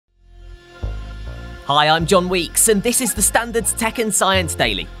Hi, I'm John Weeks, and this is the Standards Tech and Science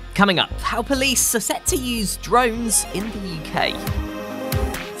Daily. Coming up, how police are set to use drones in the UK.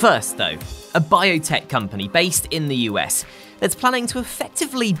 First though, a biotech company based in the US that's planning to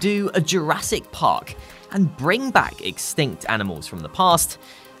effectively do a Jurassic Park and bring back extinct animals from the past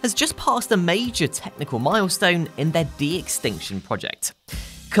has just passed a major technical milestone in their de-extinction project.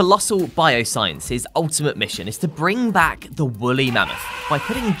 Colossal Biosciences' ultimate mission is to bring back the woolly mammoth by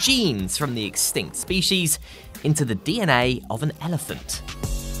putting genes from the extinct species into the DNA of an elephant.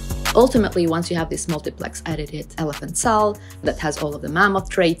 Ultimately, once you have this multiplex edited elephant cell that has all of the mammoth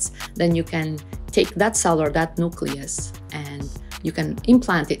traits, then you can take that cell or that nucleus and you can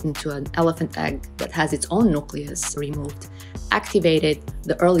implant it into an elephant egg that has its own nucleus removed, activated.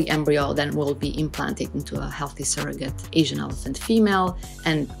 The early embryo then will be implanted into a healthy surrogate Asian elephant female,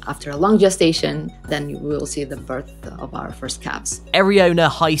 and after a long gestation, then we will see the birth of our first calves. Eriona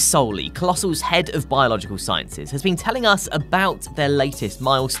Hysolli, Colossal's head of biological sciences, has been telling us about their latest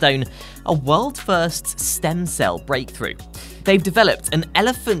milestone, a world-first stem cell breakthrough. They've developed an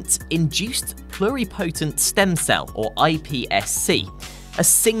elephant-induced pluripotent stem cell, or iPSC, a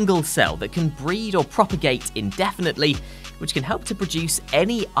single cell that can breed or propagate indefinitely, which can help to produce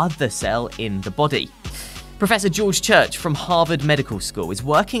any other cell in the body. Professor George Church from Harvard Medical School is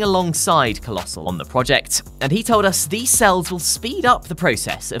working alongside Colossal on the project, and he told us these cells will speed up the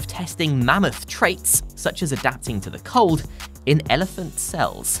process of testing mammoth traits, such as adapting to the cold, in elephant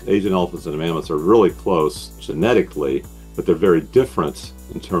cells. Asian elephants and mammoths are really close genetically, but they're very different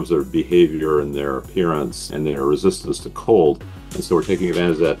in terms of their behavior and their appearance and their resistance to cold. And so we're taking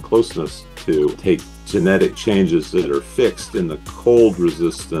advantage of that closeness to take genetic changes that are fixed in the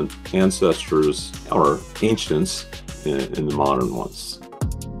cold-resistant ancestors or ancients in the modern ones.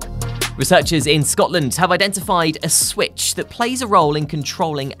 Researchers in Scotland have identified a switch that plays a role in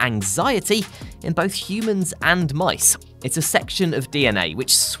controlling anxiety in both humans and mice. It's a section of DNA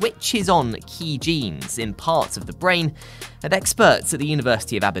which switches on key genes in parts of the brain, and experts at the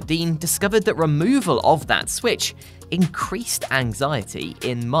University of Aberdeen discovered that removal of that switch increased anxiety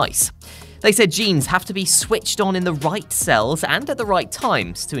in mice. They said genes have to be switched on in the right cells and at the right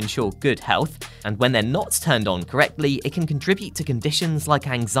times to ensure good health, and when they're not turned on correctly, it can contribute to conditions like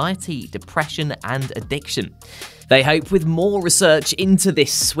anxiety, depression, and addiction. They hope with more research into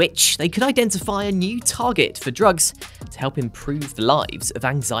this switch, they could identify a new target for drugs to help improve the lives of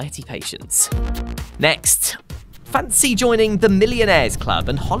anxiety patients. Next, fancy joining the Millionaires Club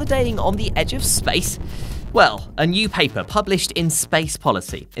and holidaying on the edge of space? Well, a new paper published in Space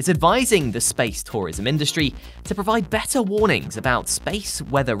Policy is advising the space tourism industry to provide better warnings about space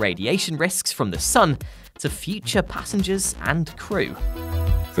weather radiation risks from the sun to future passengers and crew.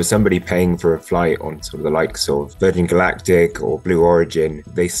 For somebody paying for a flight on sort of the likes of Virgin Galactic or Blue Origin,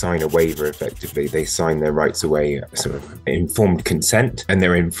 they sign a waiver effectively. They sign their rights away, sort of informed consent, and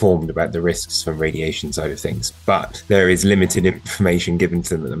they're informed about the risks from radiation side of things. But there is limited information given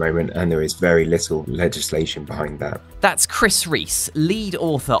to them at the moment, and there is very little legislation behind that. That's Chris Rees, lead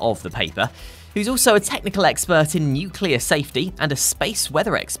author of the paper, who's also a technical expert in nuclear safety and a space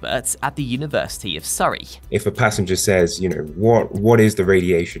weather expert at the University of Surrey. If a passenger says, what is the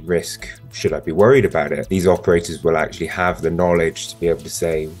radiation risk? Should I be worried about it? These operators will actually have the knowledge to be able to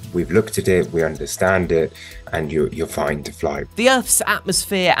say, we've looked at it, we understand it, and you're fine to fly. The Earth's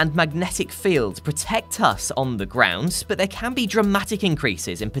atmosphere and magnetic field protect us on the ground, but there can be dramatic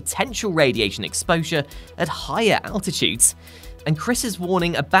increases in potential radiation exposure at higher altitudes. And Chris is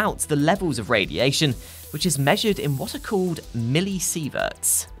warning about the levels of radiation, which is measured in what are called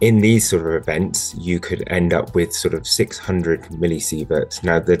millisieverts. In these sort of events, you could end up with sort of 600 millisieverts.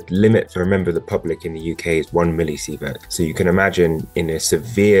 Now, the limit for a member of the public in the UK is 1 millisievert. So you can imagine in a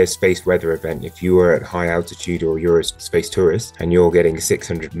severe space weather event, if you are at high altitude or you're a space tourist and you're getting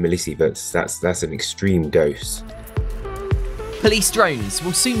 600 millisieverts, that's an extreme dose. Police drones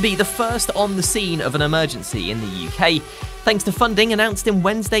will soon be the first on the scene of an emergency in the UK, thanks to funding announced in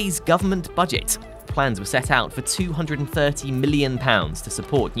Wednesday's government budget. Plans were set out for £230 million to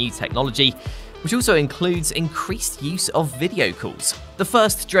support new technology, which also includes increased use of video calls. The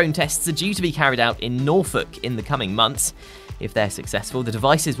first drone tests are due to be carried out in Norfolk in the coming months. If they're successful, the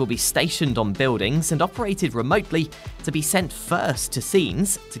devices will be stationed on buildings and operated remotely to be sent first to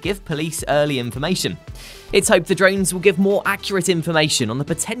scenes to give police early information. It's hoped the drones will give more accurate information on the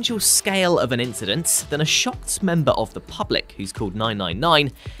potential scale of an incident than a shocked member of the public who's called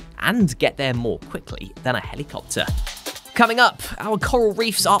 999 and get there more quickly than a helicopter. Coming up, our coral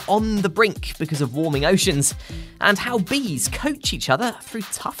reefs are on the brink because of warming oceans, and how bees coach each other through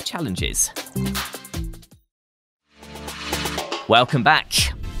tough challenges. Welcome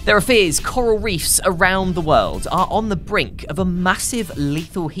back. There are fears coral reefs around the world are on the brink of a massive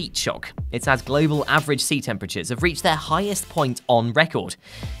lethal heat shock. It's as global average sea temperatures have reached their highest point on record.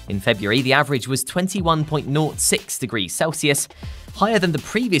 In February, the average was 21.06 degrees Celsius, higher than the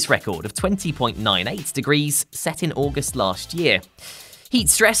previous record of 20.98 degrees set in August last year. Heat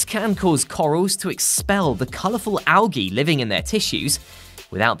stress can cause corals to expel the colourful algae living in their tissues.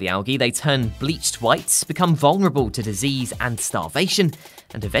 Without the algae, they turn bleached white, become vulnerable to disease and starvation,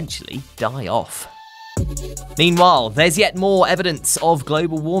 and eventually die off. Meanwhile, there's yet more evidence of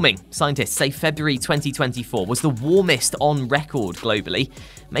global warming. Scientists say February 2024 was the warmest on record globally,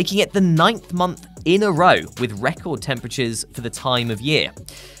 making it the 9th month in a row with record temperatures for the time of year.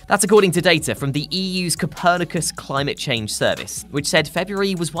 That's according to data from the EU's Copernicus Climate Change Service, which said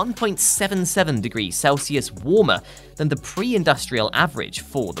February was 1.77 degrees Celsius warmer than the pre-industrial average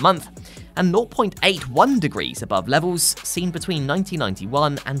for the month, and 0.81 degrees above levels seen between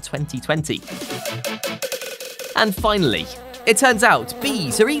 1991 and 2020. And finally, it turns out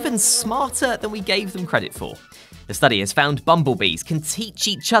bees are even smarter than we gave them credit for. The study has found bumblebees can teach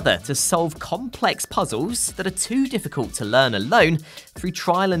each other to solve complex puzzles that are too difficult to learn alone through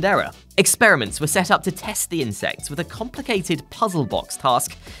trial and error. Experiments were set up to test the insects with a complicated puzzle box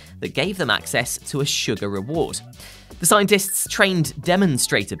task that gave them access to a sugar reward. The scientists trained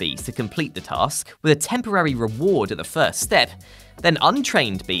demonstrator bees to complete the task, with a temporary reward at the first step. Then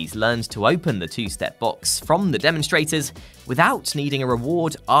untrained bees learned to open the two-step box from the demonstrators without needing a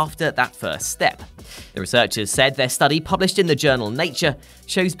reward after that first step. The researchers said their study, published in the journal Nature,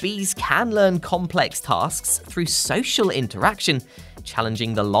 shows bees can learn complex tasks through social interaction,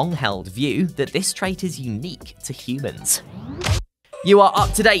 challenging the long-held view that this trait is unique to humans. You are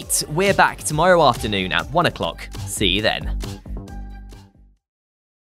up to date. We're back tomorrow afternoon at 1 o'clock. See you then.